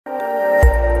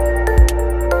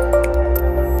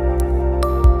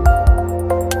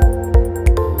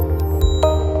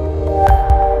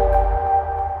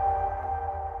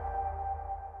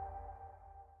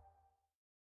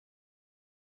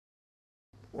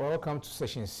Welcome to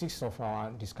session 6 of our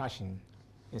discussion.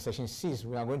 In session 6,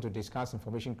 we are going to discuss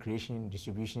information creation,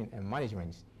 distribution, and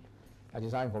management. That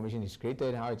is how information is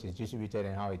created, how it is distributed,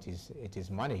 and how it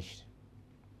is managed.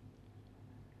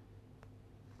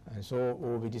 And so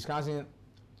we'll be discussing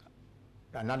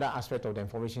another aspect of the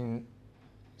information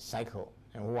cycle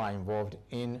and who are involved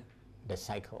in the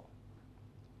cycle.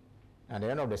 At the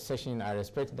end of the session, I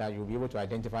expect that you'll be able to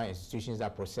identify institutions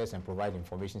that process and provide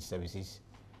information services,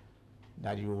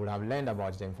 that you will have learned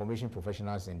about the information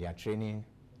professionals and their training,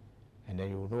 and then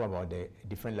you will know about the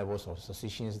different levels of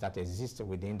associations that exist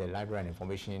within the library and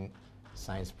information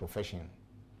science profession.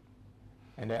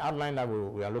 And the outline that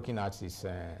we are looking at is,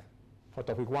 for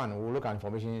topic 1, we'll look at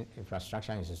information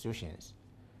infrastructure institutions.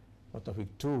 For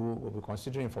topic 2, we'll be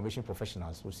considering information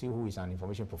professionals. We'll see who is an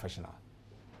information professional.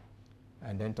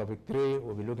 And then topic 3,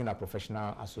 we'll be looking at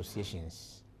professional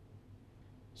associations.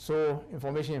 So,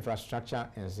 information infrastructure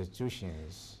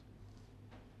institutions.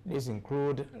 These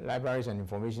include libraries and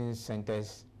information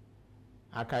centers,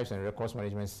 archives and records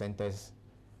management centers,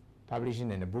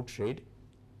 publishing and the book trade,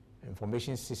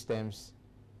 information systems,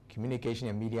 communication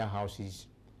and media houses,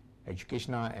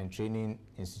 educational and training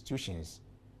institutions.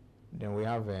 Then we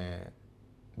have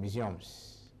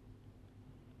museums.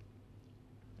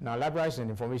 Now, libraries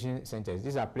and information centers,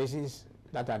 these are places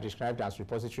that are described as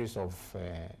repositories of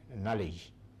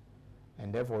knowledge.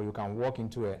 And therefore, you can walk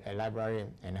into a library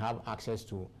and have access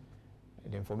to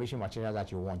the information material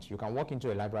that you want. You can walk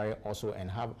into a library also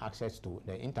and have access to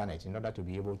the internet in order to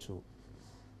be able to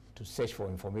search for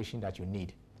information that you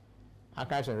need.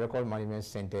 Archives and record management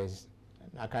centers,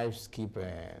 archives keep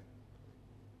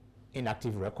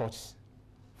inactive records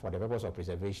for the purpose of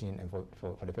preservation and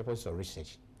for the purpose of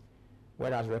research.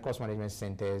 Whereas records management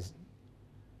centers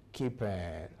keep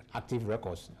active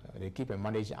records. They keep and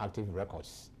manage active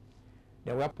records.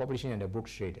 Then we are publishing and the book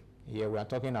trade. Here we are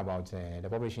talking about the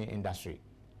publishing industry,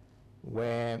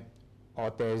 where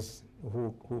authors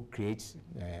who create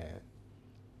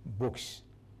books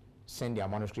send their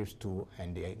manuscripts to,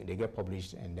 and they get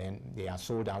published, and then they are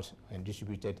sold out and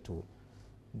distributed to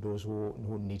those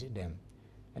who need them.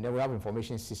 And then we have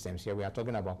information systems. Here we are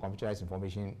talking about computerized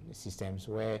information systems,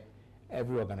 where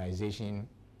every organization,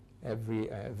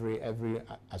 every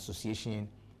association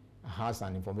has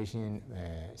an information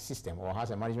system, or has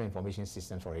a management information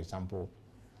system, for example,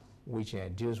 which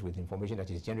deals with information that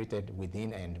is generated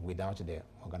within and without the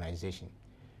organization.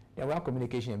 Then we have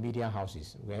communication and media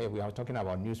houses, where we are talking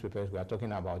about newspapers, we are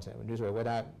talking about newspapers,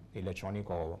 whether electronic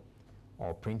or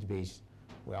print-based.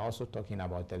 We are also talking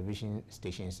about television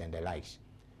stations and the likes.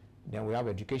 Then we have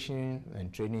education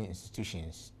and training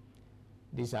institutions.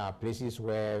 These are places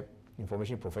where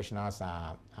information professionals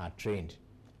are trained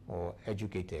or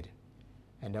educated.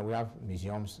 And then we have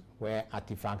museums where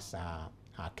artifacts are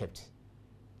kept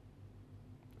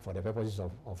for the purposes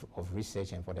of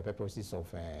research and for the purposes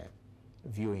of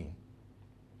viewing.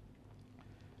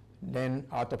 Then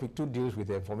our topic 2 deals with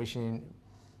the information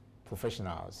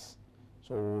professionals.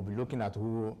 So we'll be looking at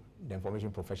who the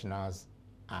information professionals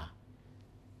are.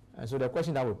 And so the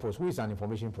question that we pose, who is an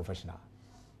information professional?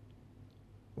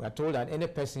 We are told that any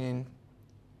person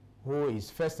who is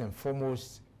first and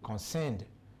foremost concerned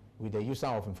with the user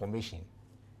of information,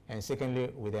 and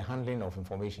secondly with the handling of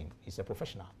information, is a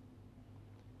professional.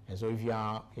 And so if you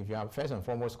are first and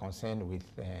foremost concerned with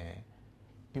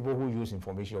people who use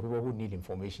information or people who need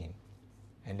information,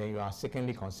 and then you are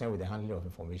secondly concerned with the handling of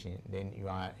information, then you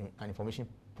are an information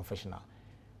professional.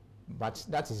 But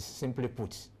that is simply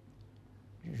put,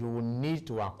 you will need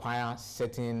to acquire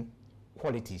certain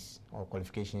qualities or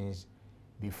qualifications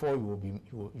before you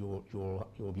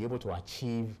will be able to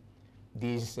achieve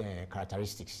these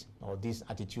characteristics or these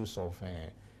attitudes of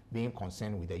being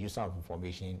concerned with the user of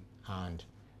information and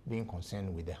being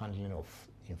concerned with the handling of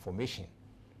information.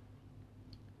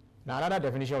 Now, another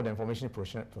definition of the information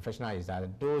professional is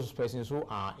that those persons who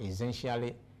are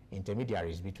essentially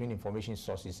intermediaries between information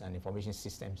sources and information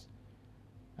systems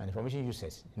and information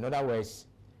users. In other words,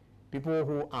 people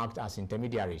who act as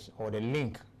intermediaries or the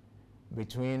link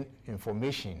between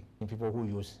information and people who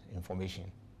use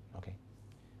information. Okay.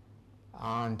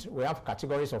 And we have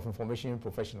categories of information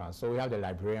professionals. So we have the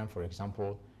librarian, for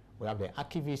example, we have the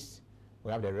archivist,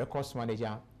 we have the records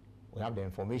manager, we have the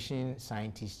information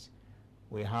scientist,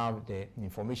 we have the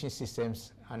information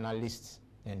systems analyst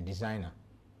and designer.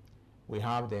 We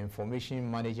have the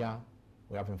information manager,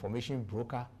 we have information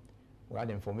broker, we have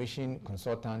the information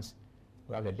consultants,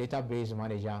 we have the database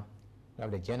manager, we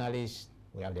have the journalist,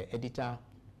 we have the editor,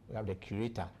 we have the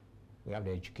curator, we have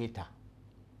the educator.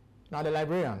 Now the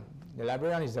librarian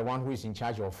is the one who is in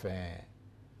charge of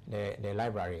the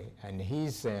library, and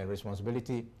his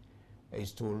responsibility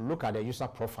is to look at the user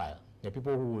profile, the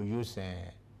people who will use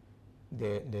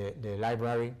the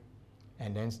library,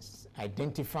 and then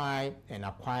identify and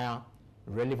acquire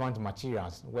relevant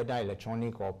materials, whether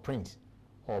electronic or print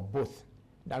or both,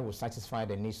 that will satisfy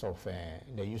the needs of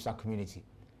the user community.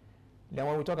 Then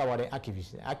when we talk about the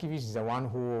archivist is the one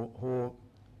who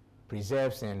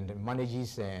preserves and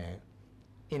manages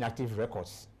inactive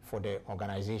records for the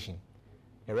organization.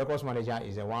 The records manager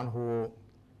is the one who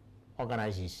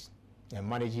organizes and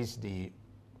manages the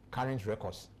current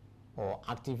records or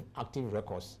active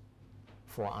records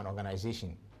for an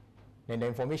organization. Then the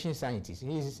information scientist,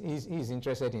 he's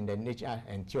interested in the nature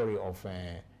and theory of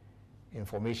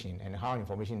information and how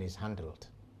information is handled.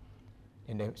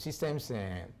 And the systems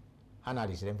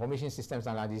analyst, the information systems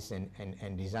analyst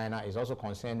and designer is also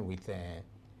concerned with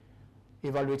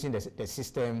evaluating the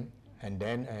system and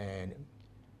then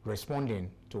responding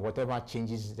to whatever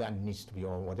changes that needs to be,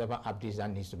 or whatever updates that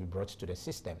needs to be brought to the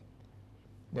system.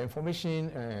 The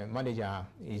information manager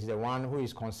is the one who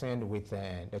is concerned with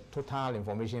the total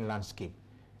information landscape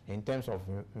in terms of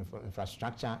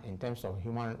infrastructure, in terms of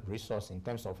human resource, in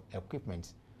terms of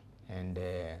equipment, and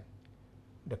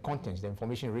the contents, the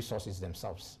information resources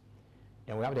themselves.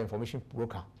 Then we have the information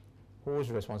broker, whose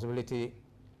responsibility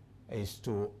is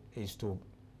to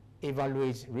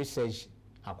evaluate, research,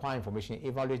 acquire information,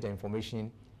 evaluate the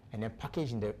information, and then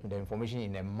package the information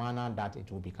in a manner that it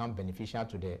will become beneficial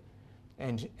to the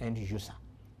end user.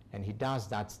 And he does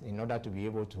that in order to be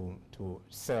able to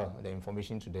sell the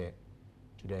information to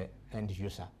the end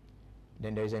user.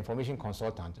 Then there is an information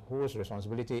consultant, whose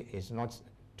responsibility is not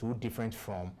too different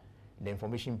from the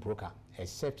information broker,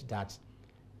 except that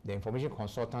the information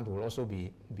consultant will also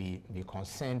be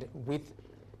concerned with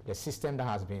the system that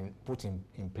has been put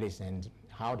in place and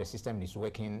how the system is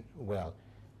working well,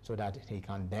 so that he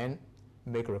can then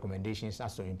make recommendations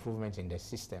as to improvements in the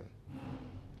system.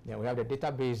 Then we have the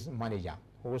database manager,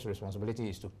 whose responsibility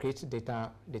is to create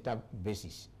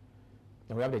databases.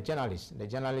 Then we have the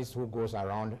journalist who goes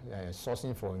around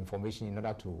sourcing for information in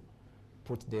order to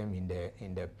put them in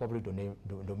the public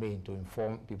domain to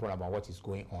inform people about what is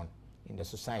going on in the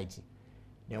society.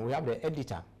 Then we have the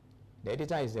editor. The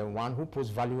editor is the one who puts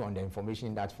value on the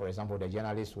information that, for example, the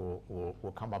journalist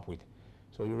will come up with.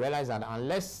 So you realize that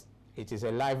unless it is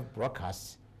a live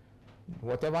broadcast,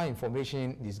 whatever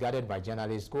information is gathered by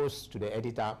journalists goes to the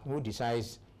editor, who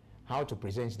decides how to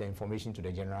present the information to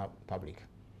the general public.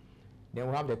 Then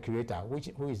we have the curator,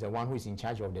 who is the one who is in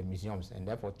charge of the museums and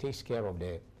therefore takes care of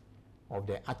the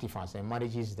artifacts and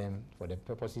manages them for the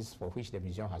purposes for which the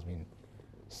museum has been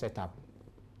set up.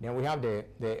 Then we have the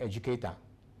educator,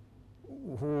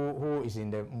 who is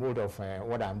in the mode of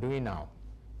what I'm doing now,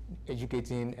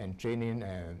 educating and training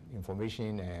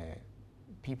information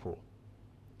people.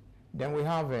 Then we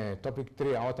have topic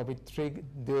 3. Our topic 3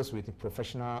 deals with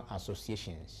professional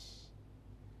associations.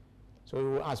 So we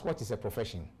will ask, what is a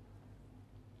profession?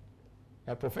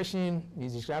 A profession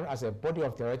is described as a body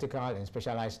of theoretical and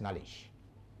specialized knowledge,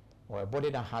 or a body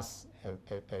that has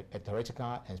a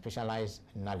theoretical and specialized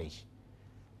knowledge.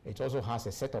 It also has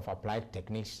a set of applied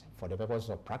techniques for the purpose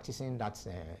of practicing that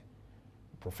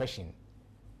profession.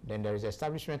 Then there is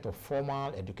establishment of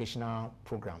formal educational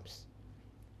programs,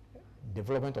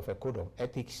 development of a code of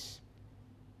ethics,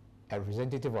 a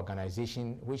representative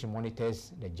organization which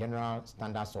monitors the general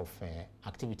standards of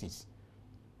activities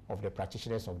of the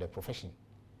practitioners of the profession,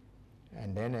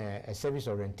 and then a service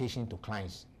orientation to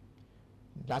clients.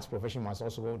 That profession must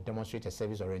also demonstrate a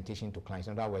service orientation to clients,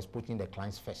 in other words, putting the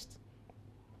clients first.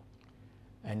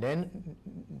 And then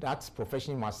that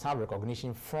profession must have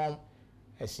recognition from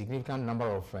a significant number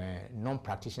of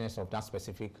non-practitioners of that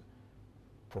specific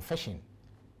profession.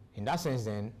 In that sense,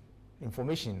 then,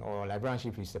 information or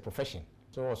librarianship is a profession.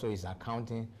 So also is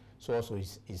accounting, so also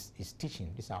is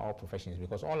teaching. These are all professions,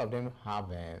 because all of them have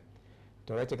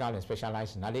theoretical and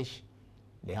specialized knowledge.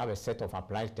 They have a set of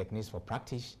applied techniques for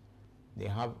practice. They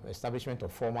have establishment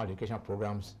of formal educational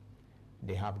programs.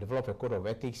 They have developed a code of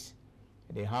ethics.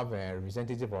 They have a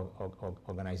representative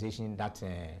organization that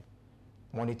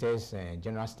monitors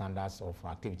general standards of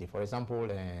activity. For example,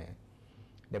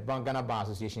 the Ghana Bar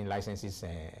Association licenses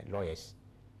lawyers,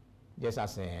 just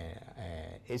as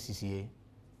ACCA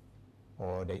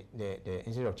or the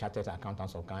Institute of Chartered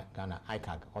Accountants of Ghana,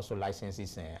 ICAG, also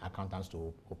licenses accountants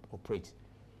to operate.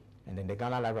 And then the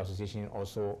Ghana Library Association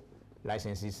also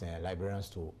licenses librarians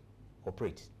to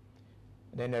operate.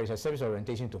 Then there is a service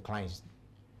orientation to clients.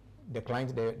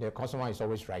 The customer is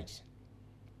always right.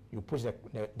 You put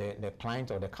the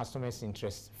client or the customer's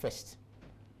interest first.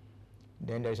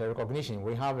 Then there is a recognition.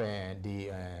 We have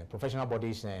the professional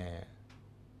bodies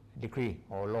decree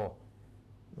or law,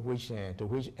 which to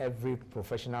which every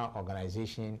professional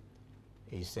organization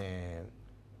is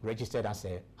registered as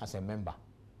a member.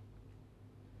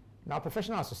 Now,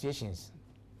 professional associations.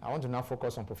 I want to now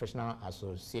focus on professional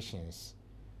associations.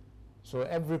 So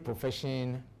every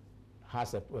profession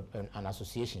has an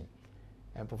association,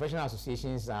 and professional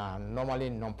associations are normally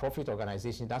non-profit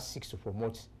organizations that seeks to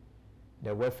promote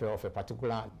the welfare of a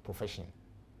particular profession.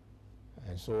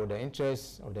 And so the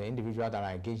interests of the individual that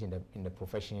are engaged in the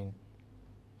profession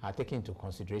are taken into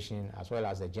consideration, as well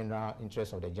as the general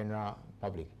interests of the general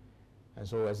public. And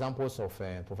so examples of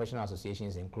professional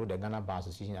associations include the Ghana Bar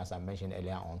Association, as I mentioned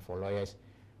earlier on, for lawyers.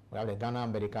 We have the Ghana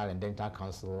Medical and Dental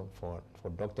Council for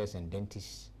doctors and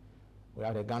dentists. We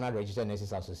have the Ghana Registered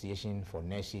Nurses Association for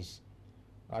nurses.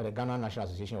 We have the Ghana National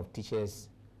Association of Teachers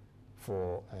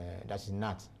for, that is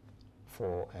NAT,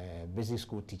 for basic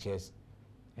school teachers.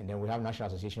 And then we have National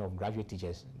Association of Graduate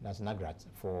Teachers, that's NAGRAT,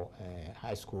 for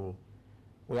high school.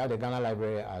 We have the Ghana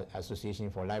Library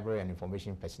Association for library and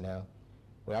information personnel.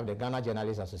 We have the Ghana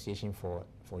Journalists Association for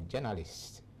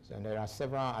journalists. So there are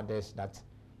several others that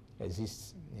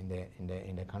exist in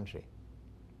the country.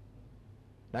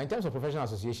 Now, in terms of professional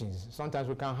associations, sometimes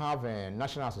we can have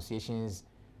national associations,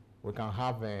 we can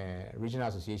have regional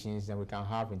associations, and we can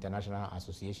have international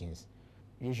associations.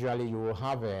 Usually, you will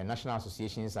have national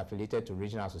associations affiliated to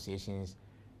regional associations,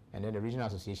 and then the regional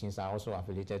associations are also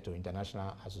affiliated to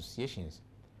international associations.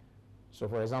 So,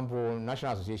 for example,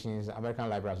 national associations, American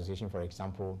Library Association, for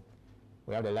example,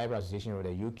 we have the Library Association of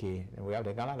the UK, and we have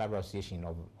the Ghana Library Association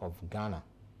of Ghana.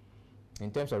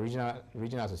 In terms of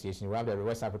regional associations, we have the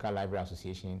West Africa Library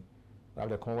Association, we have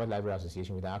the Commonwealth Library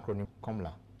Association with the acronym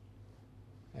COMLA.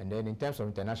 And then in terms of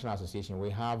international association,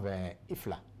 we have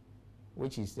IFLA,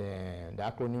 which is the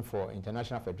acronym for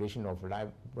International Federation of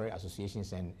Library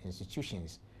Associations and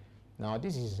Institutions. Now,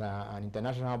 this is an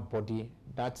international body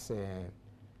that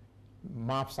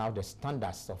maps out the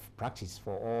standards of practice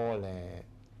for all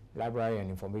library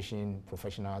and information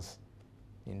professionals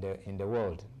in the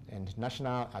world. And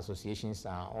national associations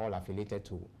are all affiliated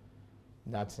to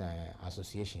that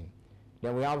association.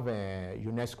 Then we have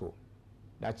UNESCO,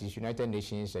 that is United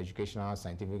Nations Educational,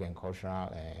 Scientific and Cultural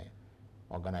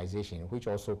Organization, which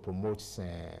also promotes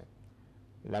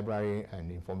library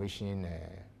and information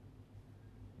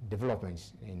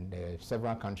developments in the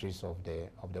several countries of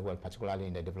the world, particularly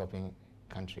in the developing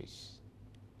countries.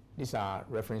 These are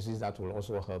references that will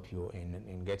also help you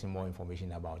in getting more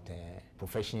information about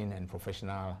profession and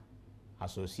professional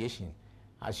association.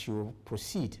 As you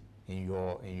proceed in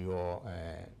your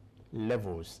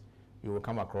levels, you will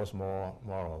come across more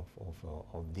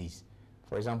of these.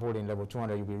 For example, in level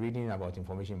 200, you'll be reading about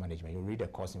information management. You'll read a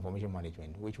course, information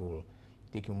management, which will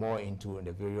take you more into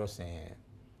the various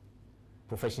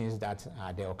professions that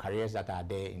are there, or careers that are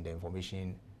there in the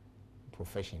information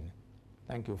profession.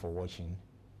 Thank you for watching.